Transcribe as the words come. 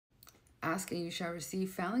Ask and you shall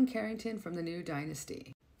receive. Fallon Carrington from the new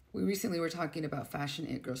Dynasty. We recently were talking about fashion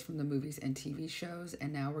it girls from the movies and TV shows,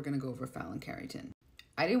 and now we're going to go over Fallon Carrington.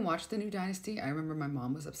 I didn't watch the new Dynasty. I remember my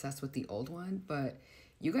mom was obsessed with the old one, but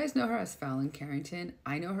you guys know her as Fallon Carrington.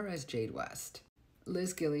 I know her as Jade West.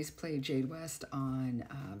 Liz Gillies played Jade West on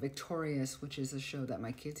Victorious, which is a show that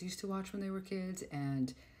my kids used to watch when they were kids,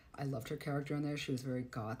 and I loved her character on there. She was very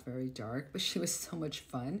goth, very dark, but she was so much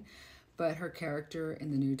fun. But her character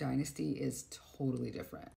in the new Dynasty is totally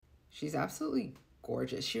different. She's absolutely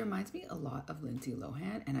gorgeous. She reminds me a lot of Lindsay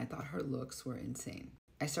Lohan, and I thought her looks were insane.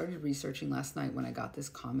 I started researching last night when I got this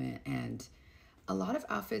comment, and a lot of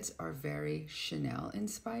outfits are very Chanel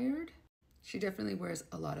inspired. She definitely wears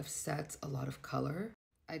a lot of sets, a lot of color.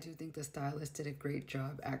 I do think the stylist did a great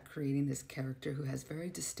job at creating this character who has very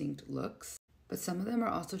distinct looks, but some of them are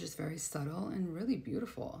also just very subtle and really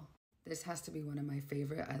beautiful. This has to be one of my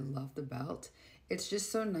favorite. I love the belt. It's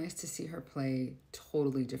just so nice to see her play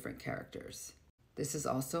totally different characters. This is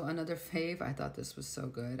also another fave. I thought this was so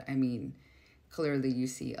good. I mean, clearly you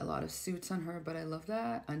see a lot of suits on her, but I love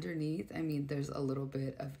that underneath. I mean, there's a little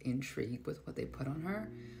bit of intrigue with what they put on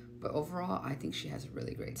her, but overall, I think she has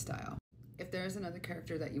really great style. If there's another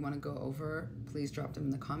character that you want to go over, please drop them in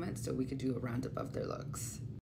the comments so we could do a roundup of their looks.